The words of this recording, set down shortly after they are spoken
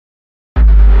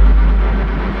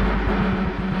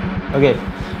Okay.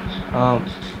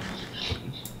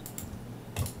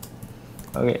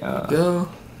 Okay. Go.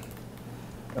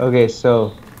 Okay.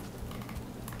 So.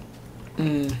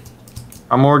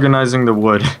 I'm organizing the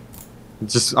wood.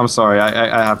 I'm sorry.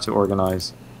 I have to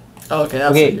organize. Okay,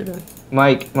 that's what you're doing.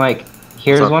 Mike.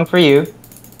 Here's one for you.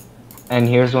 And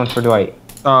here's one for Dwight.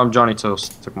 Johnny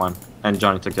took mine, and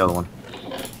Johnny took the other one.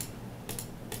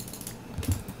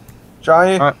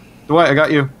 Johnny. All right, Dwight, I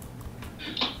got you.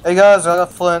 Hey guys, I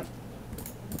got flint.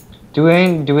 Do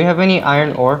we have any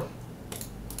iron ore?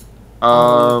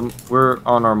 We're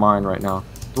on our mine right now.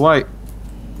 Dwight,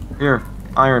 here,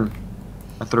 iron.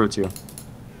 I threw it to you.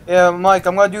 Yeah, Mike,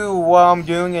 I'm gonna do what I'm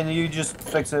doing, and you just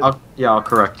fix it. I'll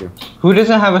correct you. Who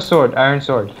doesn't have a sword? Iron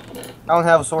sword. I don't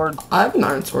have a sword. I have an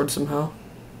iron sword somehow.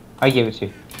 I gave it to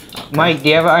you. Okay. Mike, do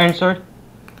you have an iron sword?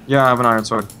 Yeah, I have an iron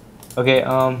sword. Okay,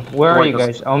 where are you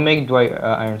guys? I'll make Dwight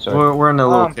iron sword. We're in a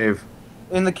little cave.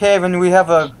 In the cave, and we have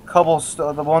a couple,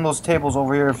 one of those tables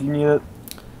over here if you need it.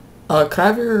 Can I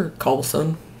have your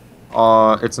cobblestone?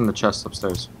 It's in the chest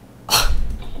upstairs.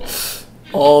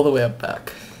 All the way up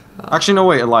back. Actually, no,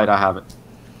 wait, it lied, I have it.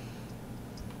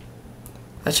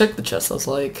 I checked the chest, I was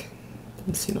like,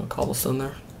 didn't see no cobblestone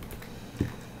there.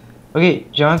 Okay,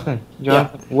 Jonathan,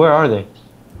 where are they?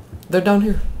 They're down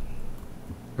here.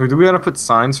 Do we gotta put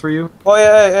signs for you? Oh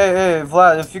yeah, hey,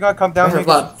 Vlad, if you're gonna come down here and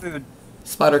get some food.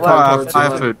 Spider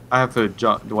Vlad, I have food,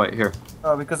 Dwight, here.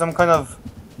 Oh, because I'm kind of...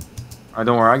 Alright,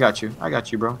 don't worry, I got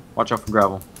you, bro. Watch out for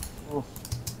gravel.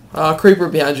 Creeper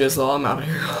behind you as well, I'm out of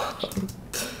here.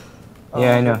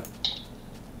 Yeah, I know.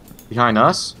 Behind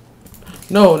us?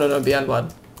 No, behind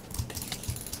Vlad.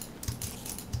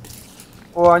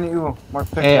 Oh, I need you.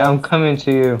 Hey, I'm coming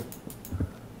to you.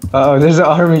 Uh oh, there's an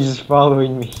army just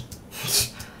following me.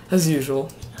 As usual.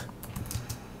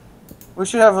 We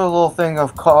should have a little thing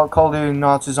of Call of Duty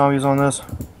Nazi zombies on this.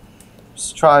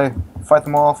 Just try fight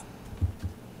them off.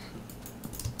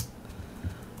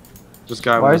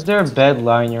 Why is there a bed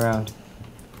lying around?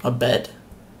 A bed?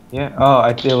 Yeah. Oh,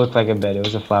 it looked like a bed. It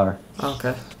was a flower.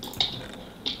 Okay.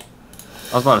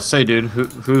 I was about to say, dude,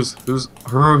 who's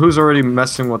already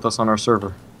messing with us on our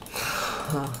server?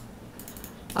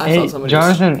 Hey,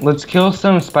 Jonathan, let's kill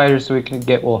some spiders so we can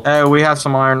get wool. Hey, we have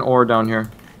some iron ore down here.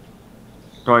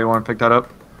 Oh, you want to pick that up?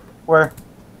 Where?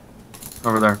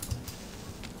 Over there.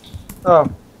 Oh.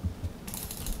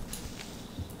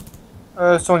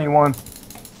 It's only one.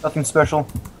 Nothing special.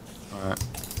 Alright.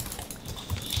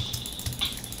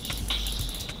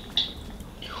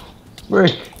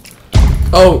 Rick.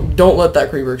 Oh, don't let that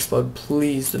creeper explode.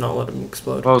 Please do not let him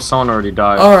explode. Oh, someone already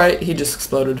died. Alright, he just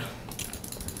exploded.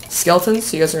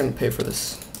 Skeletons, you guys are gonna pay for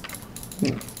this.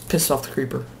 Pissed off the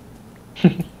creeper.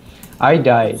 I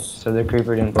died, so the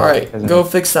creeper didn't die. Alright, go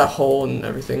fix that hole and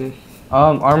everything.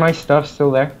 Are my stuff still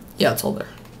there? Yeah, it's all there.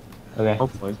 Okay.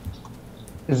 Hopefully.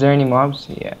 Is there any mobs?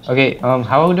 Yeah. Okay,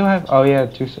 how do I have? Oh, yeah,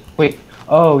 wait.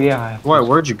 Oh, yeah, I have Wait,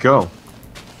 where'd you go?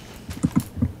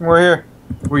 We're here.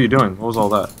 What were you doing? What was all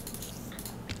that?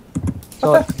 What's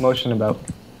all that commotion about?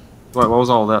 What was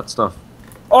all that stuff?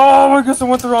 Oh, I guess I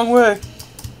went the wrong way.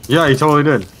 Yeah, you totally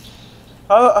did.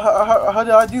 How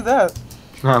did I do that?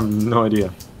 I have no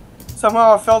idea.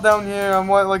 Somehow I fell down here.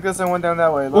 Like this. I went down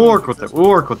that way. We'll work with it. We'll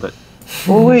work with it.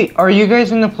 Oh wait, are you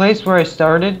guys in the place where I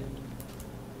started?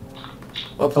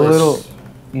 What A place? little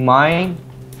mine?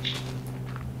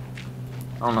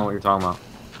 I don't know what you're talking about.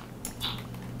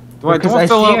 Dwight, Because don't I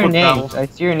fill see up your with names. gravel. I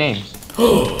see your names.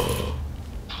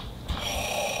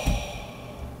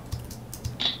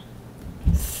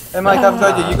 Hey Mike, I've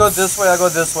got you. You go this way. I go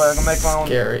this way. I'm gonna make my own.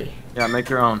 Scary. Yeah, make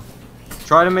your own.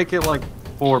 Try to make it like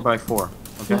 4x4.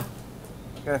 Okay.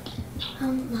 Okay.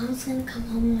 Mom's gonna come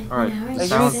home in like Alright. 1 hour. Hey,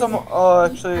 give me some.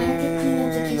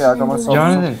 Actually, yeah, I got myself.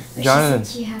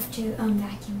 Jonathan. You have to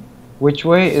vacuum. Which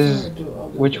way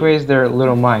is their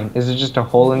little mine? Is it just a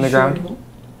hole in the ground?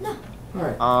 No.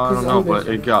 Alright. I don't know, but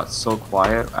it got so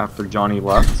quiet after Johnny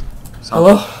left.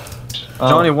 Hello?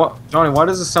 Johnny, why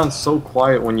does it sound so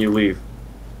quiet when you leave?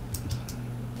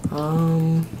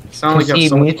 Um, You sound like you have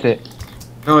so much... it.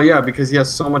 No, yeah, because he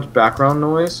has so much background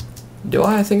noise. do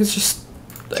I? I think it's just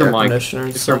the It's your air mic. conditioner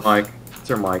and It's your stuff. mic. It's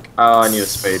your mic. Oh, I need a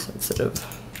spade. Sensitive.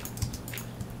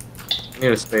 I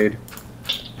need a spade.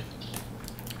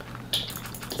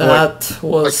 That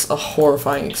was a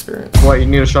horrifying experience. What, you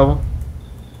need a shovel?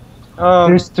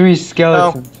 There's 3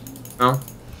 skeletons. No?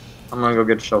 I'm gonna go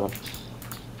get a shovel.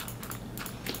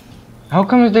 How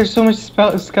come there's so much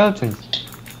skeletons?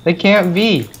 They can't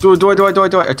be. Dwight, I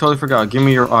totally forgot. Give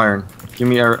me your iron. Give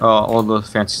me all the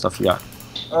fancy stuff you got.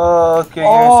 Okay,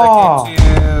 here's a second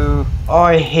to. Oh,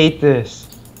 I hate this.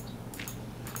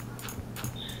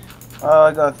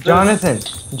 I got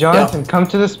this. Jonathan, come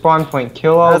to the spawn point.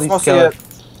 Kill all Let's these go see it.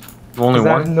 skeletons. Only 'Cause I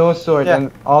have one? no sword, Yeah.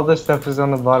 and all this stuff is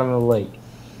on the bottom of the lake.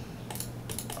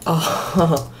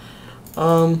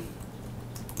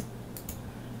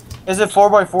 Is it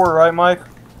 4x4, right, Mike?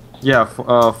 Yeah,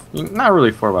 not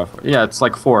really 4x4. Yeah, it's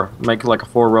like 4. Make it like a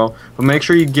 4 row. But make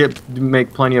sure you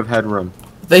make plenty of headroom.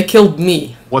 They killed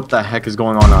me. What the heck is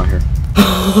going on out here?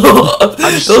 I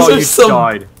I just saw you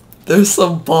died. There's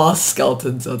some boss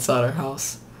skeletons outside our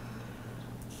house.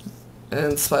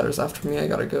 And spiders after me. I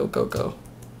gotta go.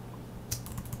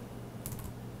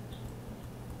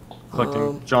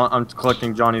 I'm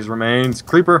collecting Johnny's remains.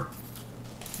 Creeper.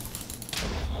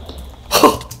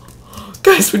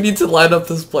 Guys, we need to light up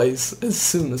this place as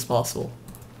soon as possible.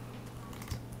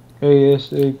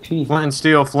 ASAP. Flint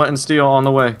and steel on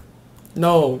the way.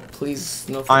 No, please,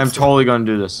 no. I am totally gonna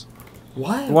do this.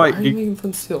 Why? Dwight, Why are you making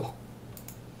flint steel?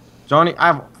 Johnny,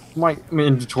 my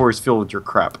inventory's filled with your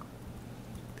crap.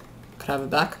 Can I have it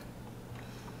back?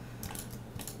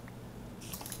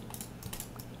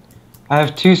 I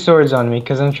have 2 swords on me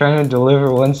because I'm trying to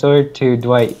deliver 1 sword to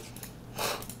Dwight.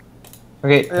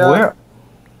 Okay, Yeah. where?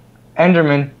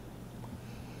 Enderman.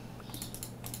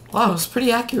 Wow, it was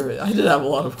pretty accurate. I did have a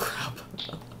lot of crap.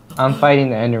 I'm fighting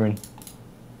the Enderman.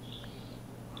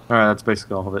 Alright, that's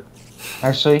basically all of it.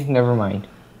 Actually, never mind.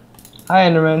 Hi,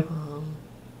 Enderman.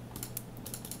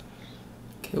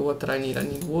 Okay, what did I need? I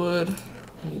need wood.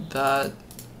 I need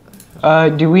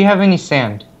that. Do we have any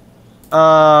sand?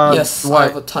 Yes, I Dwight,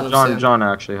 have a ton of sand. John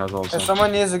actually has all the If sand.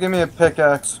 someone needs to give me a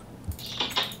pickaxe.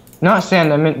 Not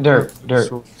sand, I meant dirt.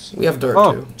 Dirt. We have dirt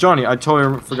Oh, too. Johnny, I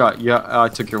totally forgot. Yeah, I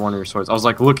took one of your swords. I was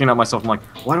like looking at myself. I'm like,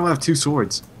 why do I have 2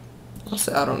 swords? I'll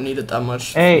say I don't need it that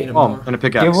much. Hey, I need it Oh, more. and a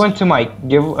pickaxe. Give one to Mike.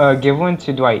 Give one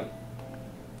to Dwight.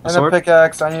 And sword? a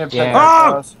pickaxe. I need a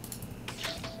Yeah. pickaxe.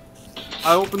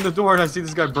 I opened the door and I see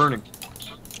this guy burning.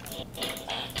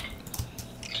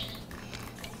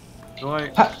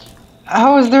 Dwight,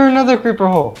 How is there another creeper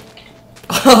hole?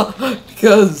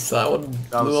 Because that one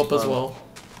That blew was up as fun. well.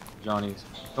 Johnny's.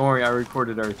 Don't worry, I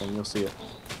recorded everything. You'll see it.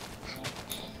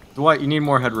 Dwight, you need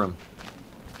more headroom.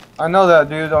 I know that,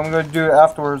 dude. I'm gonna do it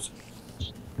afterwards.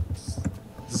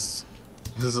 This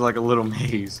is like a little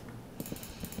maze.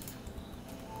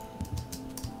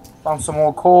 Found some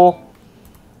more coal.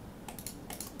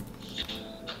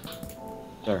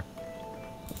 There.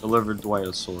 Delivered Dwight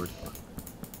a sword.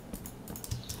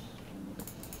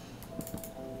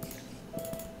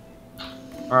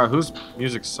 Alright, whose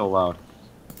music's so loud?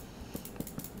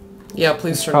 Yeah,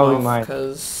 please turn Probably it off mine.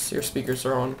 because your speakers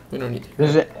are on. We don't need to hear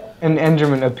There's it. an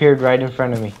Enderman appeared right in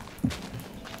front of me.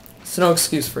 It's no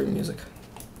excuse for your music.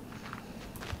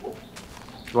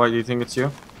 Dwight, do you think it's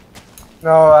you?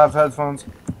 No, I have headphones.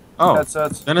 Oh,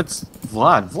 Headsets. then it's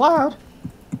Vlad. Vlad?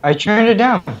 I turned it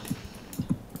down.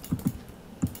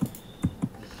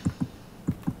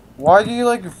 Why do you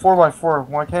like 4x4?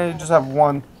 Why can't you just have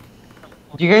one?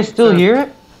 Do you guys still hear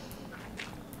it?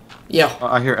 Yeah.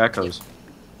 I hear echoes.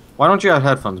 Why don't you have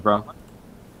headphones, bro?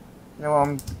 You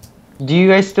know, Do you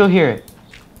guys still hear it?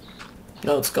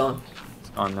 No, it's gone. It's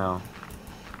gone now.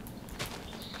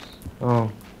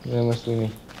 Oh, that must be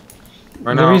me.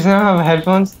 Right The now, reason I have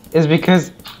headphones is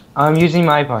because I'm using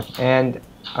my iPod and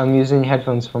I'm using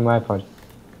headphones from my iPod.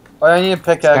 oh, I need a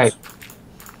pickaxe.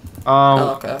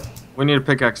 Oh, okay. we need a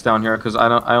pickaxe down here because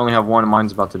I only have one and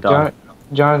mine's about to die.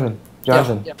 Jonathan,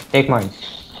 Yeah. take mine.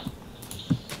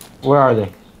 Where are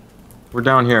they? We're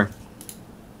down here.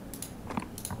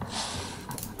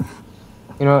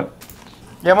 You know what?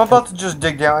 Yeah, I'm about to just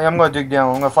dig down. I'm gonna dig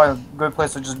down. I'm gonna find a good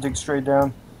place to just dig straight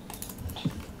down.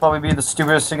 Probably be the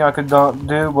stupidest thing I could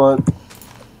do, but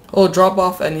Oh, drop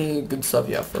off any good stuff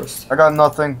you have first. I got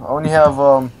nothing. I only have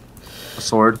A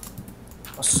sword.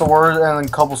 a sword and then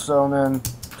cobblestone and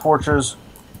torches.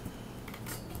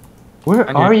 Where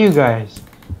I need- are you guys?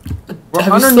 We're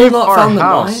Have you still underneath not our found the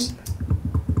house. mine?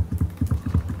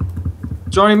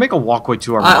 Johnny, make a walkway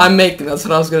to our I'm mine. making. That's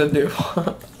what I was gonna do.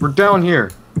 We're down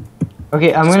here.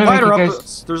 Okay, I'm gonna make Spider you up.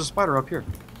 guys. There's a spider up here.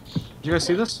 Did you guys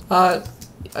see this? I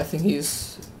think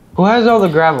he's. Who has all the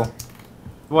gravel?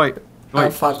 Wait. I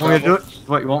have 5 want me to do gravel. it?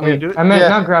 Wait, you want me to do it? I meant Yeah.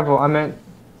 not gravel. I meant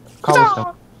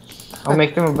cobblestone. I'll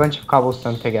make them a bunch of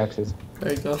cobblestone pickaxes.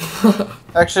 There you go.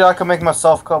 Actually, I can make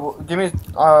myself Give me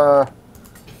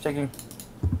taking.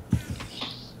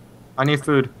 I need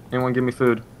food. Anyone give me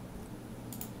food?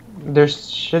 There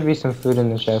should be some food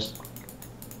in the chest.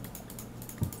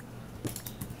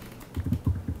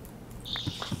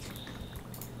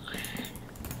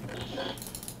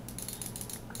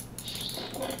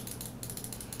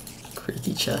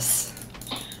 Creaky chest.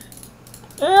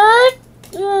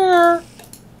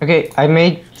 Okay, I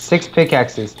made 6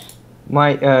 pickaxes.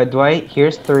 My Dwight,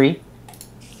 here's 3.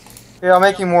 Yeah, I'm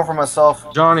making more for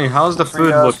myself. Johnny, how's the For food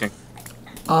you guys. looking?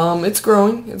 It's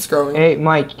growing. It's growing. Hey,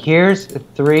 Mike, here's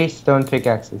 3 stone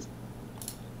pickaxes.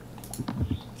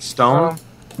 Stone?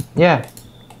 Yeah.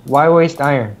 Why waste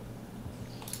iron?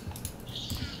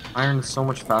 Iron is so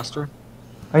much faster.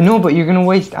 I know, but you're gonna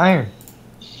waste iron.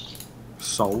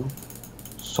 So?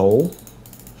 Soul?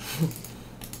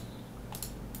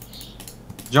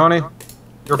 Johnny,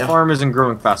 your Yeah. farm isn't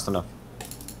growing fast enough.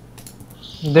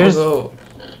 There's I'll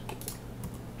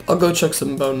go chuck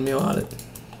some bone meal at it.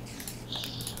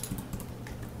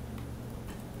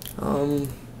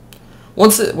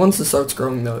 Once it starts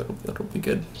growing though, it'll be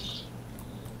good.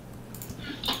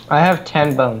 I have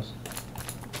 10 bones.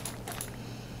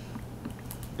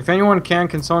 If anyone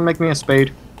can someone make me a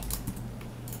spade?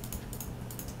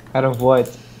 Out of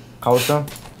what? Cobblestone?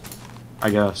 I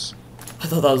guess. I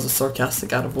thought that was a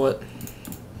sarcastic out of what?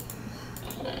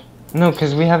 No,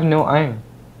 because we have no iron.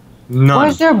 None. Why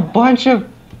is there a bunch of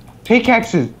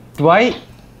pickaxes? Dwight?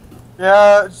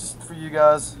 Yeah, it's just for you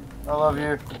guys. I love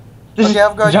you. Okay,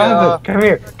 I've got Jonathan,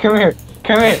 come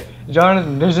here.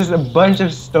 Jonathan, there's just a bunch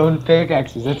of stone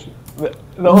pickaxes. That's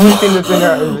the only thing that's in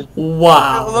our inventory.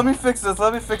 Wow, Let me fix this.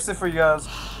 Let me fix it for you guys.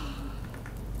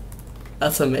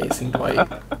 that's amazing, Dwight.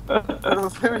 Let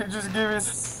me just give me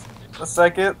a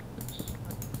second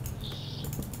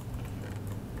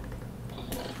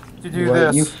to do Dwight,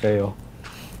 this. you fail.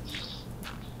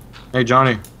 Hey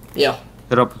Johnny, Yeah.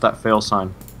 hit up with that fail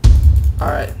sign. All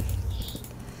right.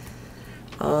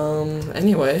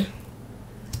 Anyway,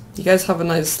 you guys have a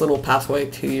nice little pathway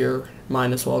to your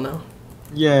mine as well now.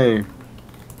 Yay.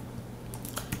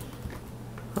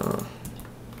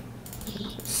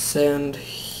 Sand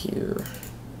here.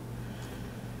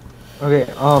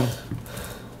 Okay,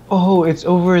 oh, it's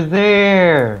over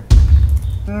there.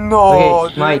 No, Okay,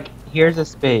 dude. Mike, here's a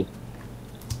spade.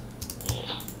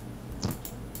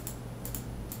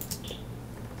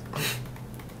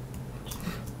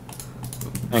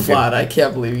 Thank you. Vlad, I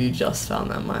can't believe you just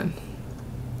found that mine.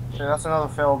 Yeah, that's another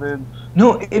fail, dude.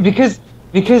 No, because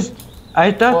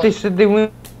I thought they said they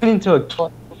went into a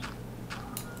cave.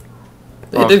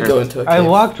 They did Okay. go into a cave. I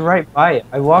walked right by it.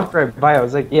 I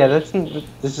was like, yeah, that's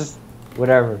just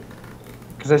whatever.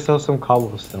 Because I saw some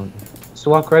cobblestone. Just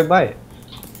walk right by it.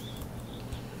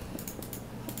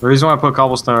 The reason why I put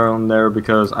cobblestone there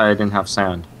because I didn't have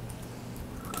sand.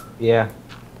 Yeah.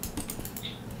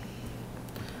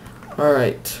 All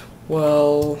right.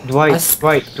 Well, Dwight,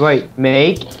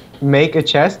 make a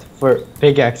chest for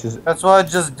pickaxes. That's what I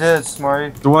just did,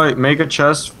 Smarty. Dwight, make a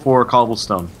chest for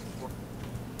cobblestone.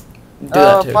 do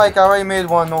that too. Mike, I already made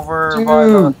one over by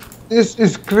the... Dude, this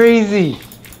is crazy.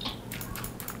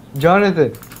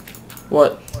 Jonathan,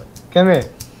 What? come here.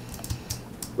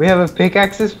 We have a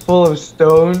pickaxes full of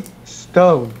stone.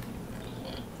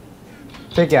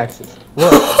 Pickaxes.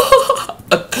 Look.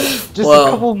 Just Wow. a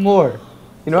couple more.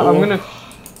 You know, I'm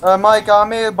gonna. Mike, I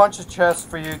made a bunch of chests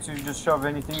for you to just shove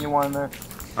anything you want in there.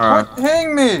 Alright. Quit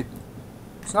hitting me!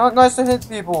 It's not nice to hit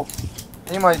people.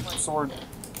 I need my sword.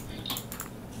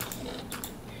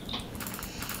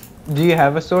 Do you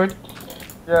have a sword?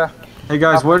 Yeah. Hey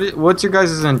guys, what's your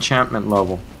guys' enchantment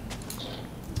level?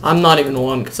 I'm not even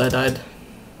one because I died.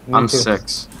 Me I'm too.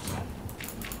 6.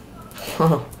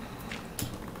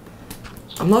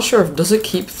 I'm not sure if does it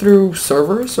keep through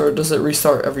servers or does it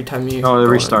restart every time you? No, it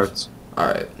go in? restarts. All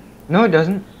right. No, it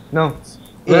doesn't. No.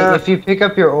 Yeah. If you pick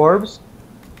up your orbs,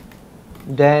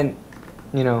 then,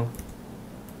 you know,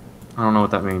 I don't know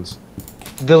what that means.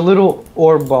 the little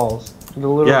orb balls. The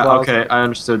little Yeah, balls. okay, I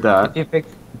understood that. If you pick,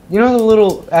 you know the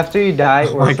little after you die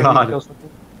Oh or my somebody God. kills something?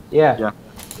 Yeah. Yeah.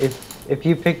 If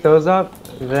you pick those up,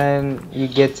 then you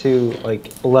get to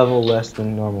like a level less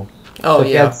than normal. Oh So if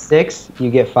you yeah. had 6, you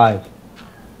get 5.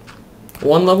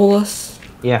 One level less.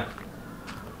 Yeah.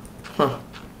 Huh.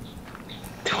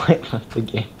 Dwight left the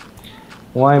game.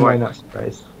 Why am I Dwight. not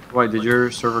surprised? Wait, did your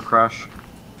server crash?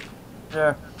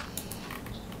 Yeah.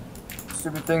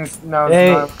 Stupid things now.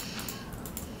 Hey.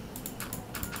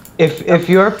 If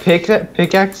your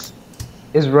pickaxe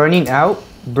is running out,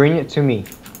 bring it to me.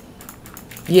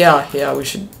 Yeah, we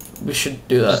should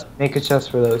do that. Just make a chest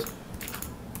for those.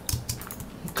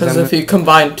 Because if you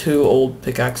combine 2 old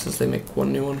pickaxes, they make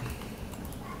 1 new one.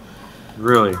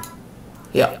 Really?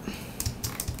 Yeah.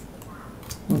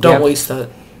 Don't Yep. waste that,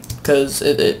 because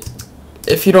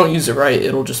if you don't use it right,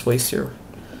 it'll just waste your.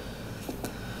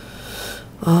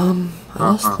 I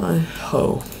lost my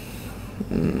hoe.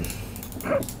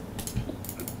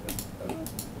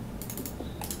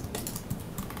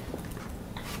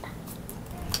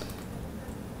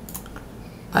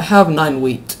 I have 9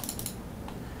 wheat.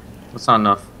 That's not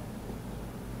enough.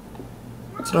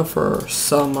 It's enough for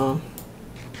some.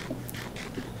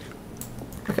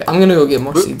 Okay, I'm gonna go get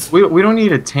more seeds. We don't need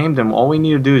to tame them. All we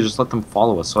need to do is just let them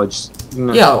follow us. So I just.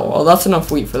 Yeah, well, that's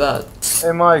enough wheat for that.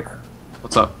 Hey, Mike.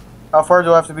 What's up? How far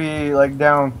do I have to be like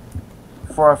down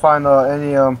before I find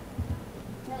any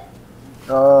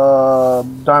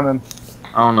diamond?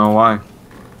 I don't know why.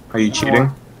 Are you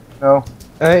cheating? No.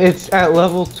 It's at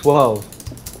level 12.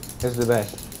 Is the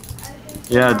best.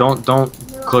 Yeah, don't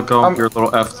click on your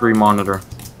little F3 monitor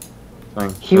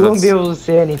thing. He won't be able to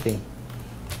say anything.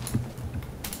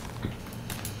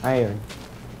 Iron.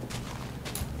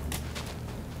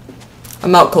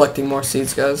 I'm out collecting more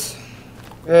seeds, guys.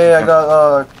 Yeah, I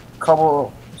got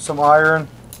some iron.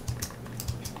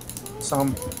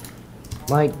 Some.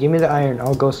 Mike, give me the iron.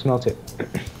 I'll go smelt it.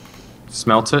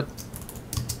 Smelt it?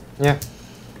 Yeah.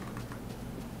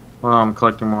 Well, I'm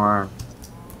collecting more iron.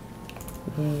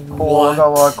 Coal. I got a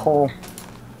lot of coal.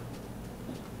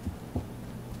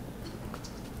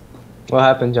 What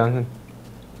happened, Jonathan?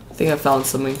 I think I found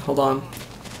something. Hold on.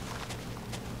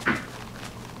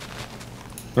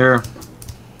 Here.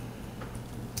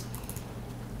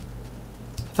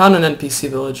 Found an NPC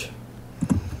village.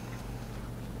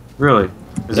 Really?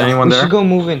 Is anyone we there? should go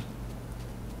moving.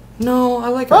 No, I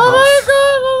like our house.